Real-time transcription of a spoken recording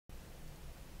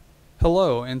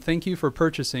Hello, and thank you for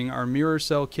purchasing our mirror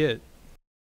cell kit.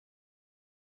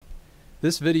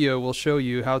 This video will show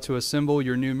you how to assemble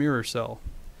your new mirror cell.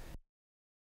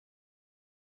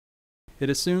 It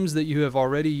assumes that you have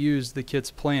already used the kit's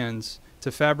plans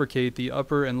to fabricate the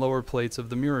upper and lower plates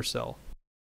of the mirror cell.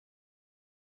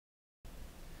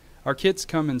 Our kits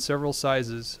come in several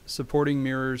sizes, supporting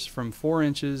mirrors from 4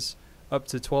 inches up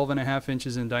to 12.5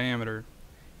 inches in diameter.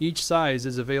 Each size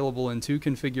is available in 2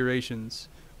 configurations,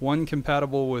 one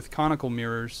compatible with conical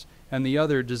mirrors and the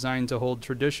other designed to hold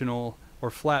traditional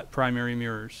or flat primary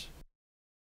mirrors.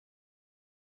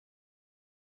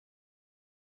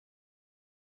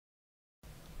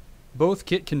 Both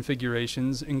kit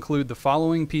configurations include the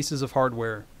following pieces of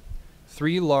hardware: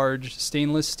 3 large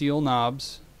stainless steel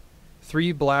knobs,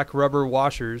 3 black rubber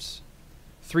washers,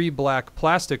 3 black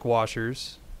plastic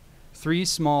washers, 3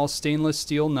 small stainless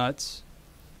steel nuts,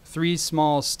 3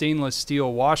 small stainless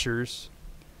steel washers,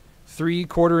 3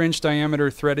 1/4 inch diameter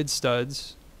threaded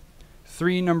studs,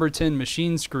 3 number 10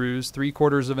 machine screws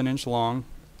 3/4 of an inch long,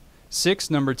 6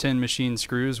 number 10 machine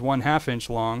screws 1/2 inch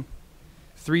long,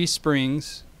 3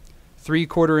 springs, 3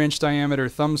 1/4 inch diameter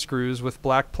thumb screws with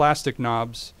black plastic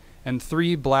knobs, and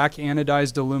 3 black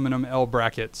anodized aluminum L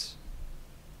brackets.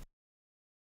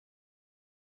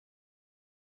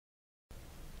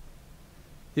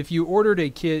 If you ordered a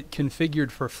kit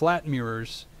configured for flat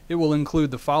mirrors, it will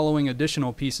include the following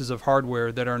additional pieces of hardware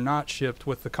that are not shipped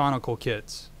with the conical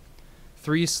kits: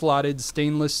 3 slotted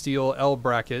stainless steel L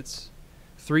brackets,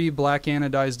 3 black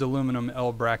anodized aluminum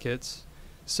L brackets,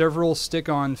 several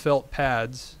stick-on felt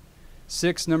pads,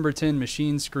 6 number 10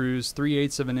 machine screws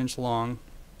 3/8 of an inch long,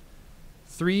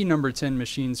 3 number 10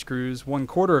 machine screws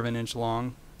 1/4 of an inch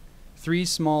long, 3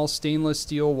 small stainless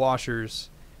steel washers,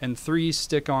 and 3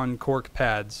 stick-on cork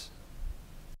pads.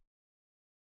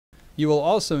 You will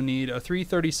also need a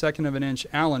 3/32 of an inch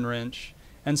Allen wrench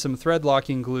and some thread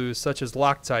locking glue such as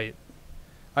Loctite.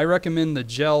 I recommend the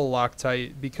gel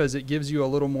Loctite because it gives you a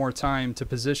little more time to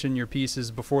position your pieces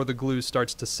before the glue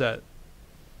starts to set.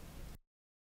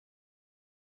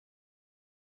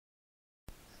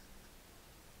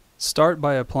 Start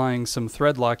by applying some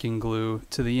thread locking glue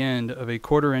to the end of a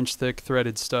 1/4 inch thick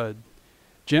threaded stud.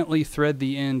 Gently thread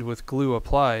the end with glue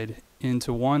applied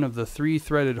into one of the 3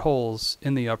 threaded holes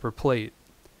in the upper plate.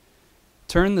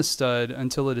 Turn the stud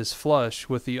until it is flush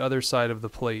with the other side of the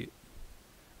plate.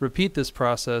 Repeat this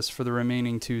process for the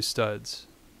remaining 2 studs.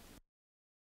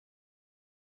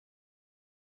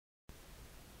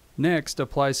 Next,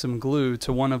 apply some glue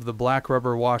to one of the black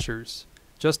rubber washers.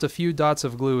 Just a few dots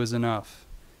of glue is enough.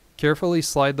 Carefully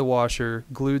slide the washer,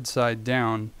 glued side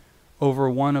down, over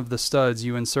one of the studs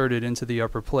you inserted into the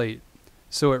upper plate,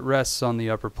 so it rests on the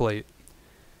upper plate.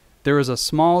 There is a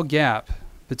small gap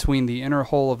between the inner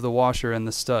hole of the washer and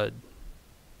the stud.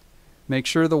 Make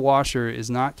sure the washer is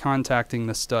not contacting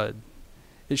the stud.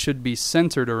 It should be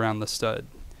centered around the stud.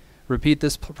 Repeat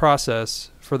this process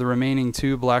for the remaining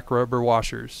 2 black rubber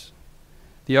washers.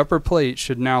 The upper plate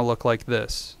should now look like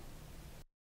this.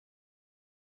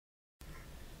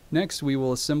 Next, we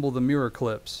will assemble the mirror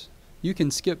clips. You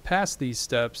can skip past these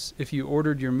steps if you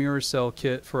ordered your mirror cell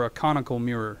kit for a conical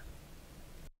mirror.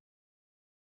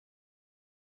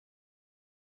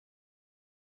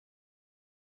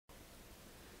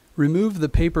 Remove the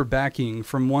paper backing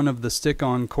from one of the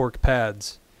stick-on cork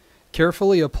pads.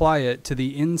 Carefully apply it to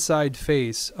the inside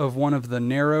face of one of the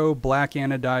narrow black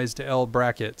anodized L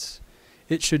brackets.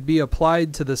 It should be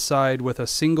applied to the side with a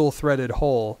single threaded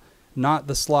hole, not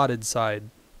the slotted side.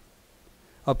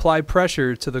 Apply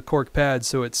pressure to the cork pad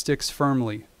so it sticks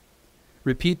firmly.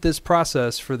 Repeat this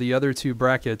process for the other 2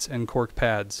 brackets and cork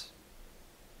pads.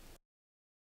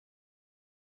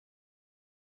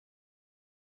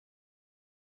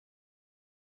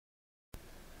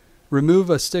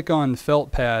 Remove a stick-on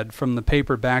felt pad from the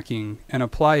paper backing and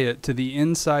apply it to the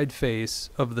inside face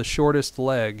of the shortest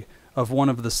leg of one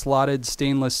of the slotted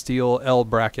stainless steel L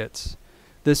brackets.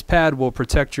 This pad will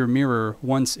protect your mirror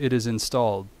once it is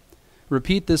installed.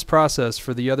 Repeat this process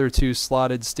for the other 2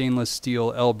 slotted stainless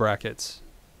steel L brackets.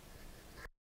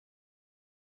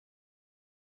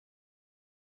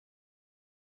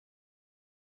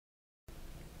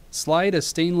 Slide a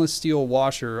stainless steel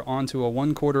washer onto a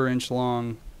 1/4 inch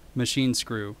long machine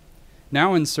screw.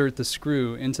 Now insert the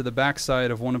screw into the back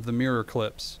side of one of the mirror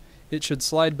clips. It should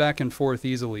slide back and forth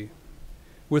easily.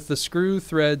 With the screw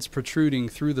threads protruding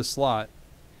through the slot,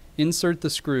 insert the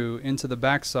screw into the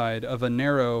backside of a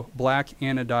narrow black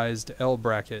anodized L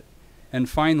bracket, and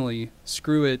finally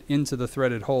screw it into the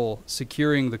threaded hole,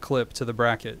 securing the clip to the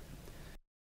bracket.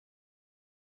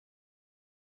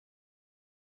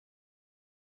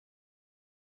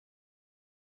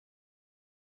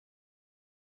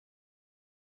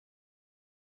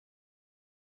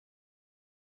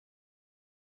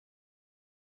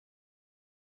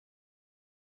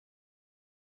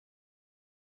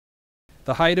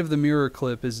 The height of the mirror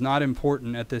clip is not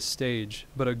important at this stage,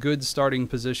 but a good starting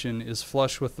position is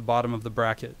flush with the bottom of the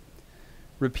bracket.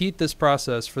 Repeat this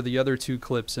process for the other two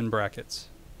clips and brackets.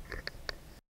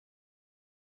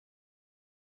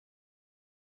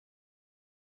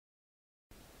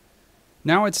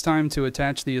 Now it's time to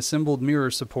attach the assembled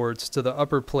mirror supports to the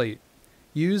upper plate.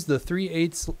 Use the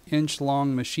 3/8 inch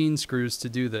long machine screws to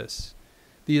do this.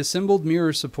 The assembled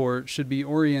mirror support should be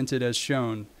oriented as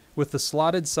shown, with the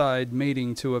slotted side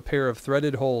mating to a pair of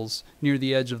threaded holes near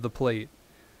the edge of the plate.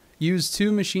 Use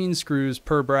 2 machine screws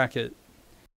per bracket.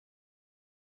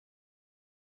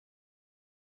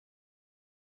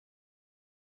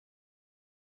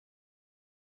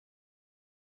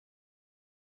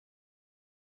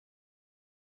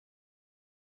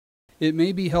 It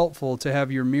may be helpful to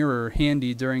have your mirror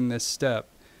handy during this step,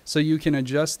 so you can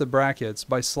adjust the brackets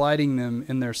by sliding them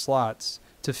in their slots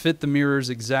to fit the mirror's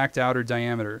exact outer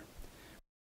diameter.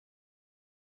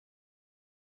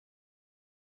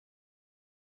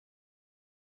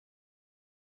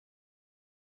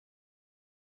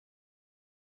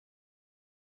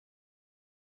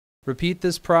 Repeat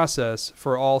this process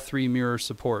for all 3 mirror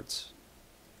supports.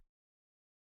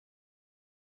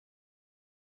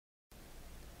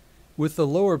 With the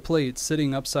lower plate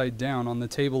sitting upside down on the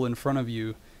table in front of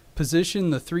you, position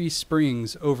the 3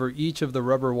 springs over each of the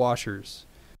rubber washers.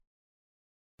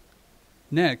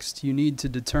 Next, you need to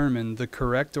determine the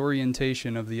correct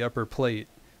orientation of the upper plate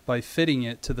by fitting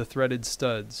it to the threaded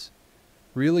studs.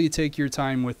 Really take your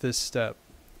time with this step.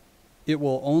 It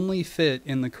will only fit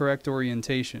in the correct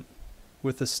orientation,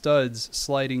 with the studs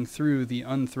sliding through the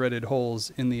unthreaded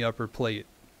holes in the upper plate.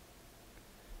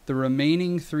 The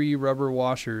remaining 3 rubber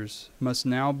washers must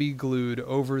now be glued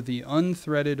over the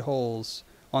unthreaded holes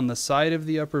on the side of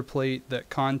the upper plate that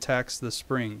contacts the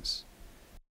springs.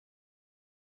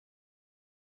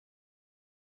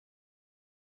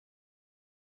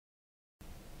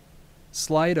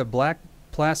 Slide a black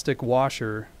plastic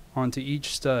washer onto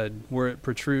each stud where it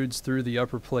protrudes through the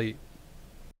upper plate.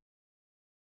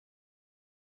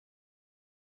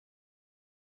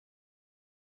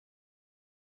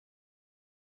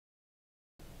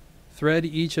 Thread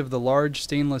each of the large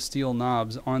stainless steel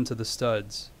knobs onto the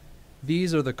studs.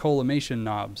 These are the collimation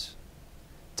knobs.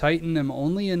 Tighten them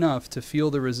only enough to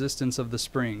feel the resistance of the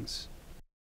springs.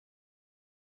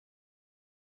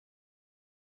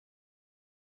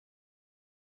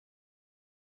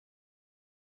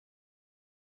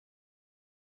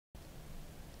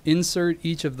 Insert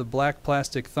each of the black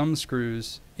plastic thumb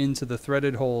screws into the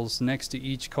threaded holes next to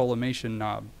each collimation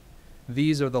knob.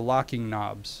 These are the locking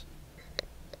knobs.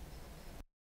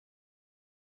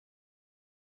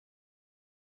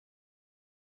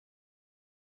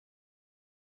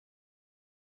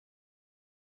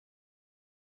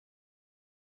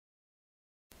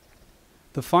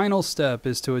 The final step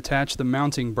is to attach the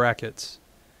mounting brackets.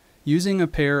 Using a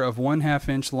pair of 1/2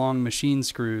 inch long machine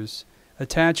screws,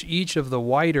 attach each of the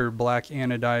wider black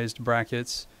anodized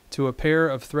brackets to a pair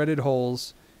of threaded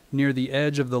holes near the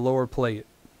edge of the lower plate.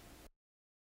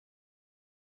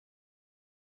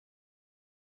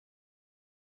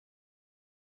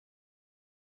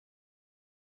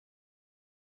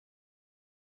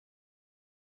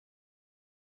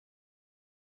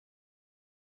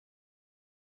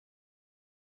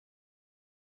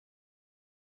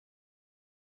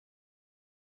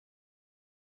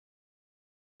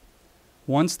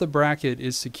 Once the bracket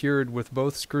is secured with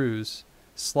both screws,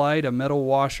 slide a metal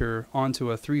washer onto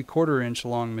a 3/4 inch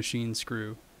long machine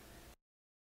screw.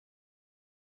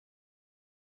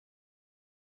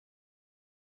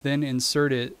 Then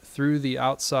insert it through the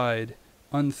outside,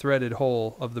 unthreaded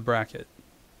hole of the bracket.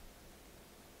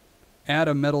 Add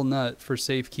a metal nut for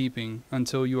safekeeping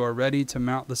until you are ready to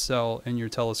mount the cell in your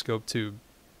telescope tube.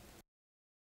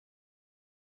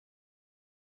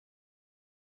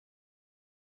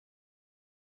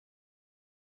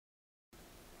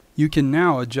 You can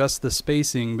now adjust the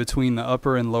spacing between the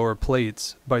upper and lower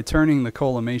plates by turning the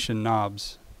collimation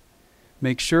knobs.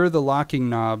 Make sure the locking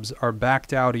knobs are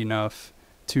backed out enough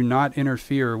to not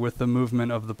interfere with the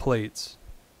movement of the plates.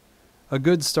 A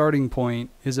good starting point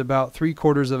is about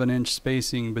 3/4 inch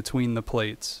spacing between the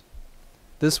plates.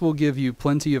 This will give you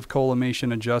plenty of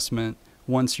collimation adjustment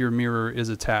once your mirror is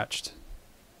attached.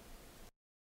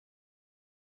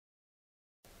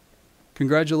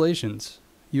 Congratulations!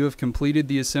 You have completed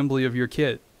the assembly of your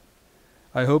kit.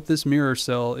 I hope this mirror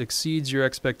cell exceeds your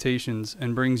expectations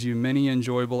and brings you many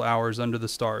enjoyable hours under the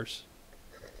stars.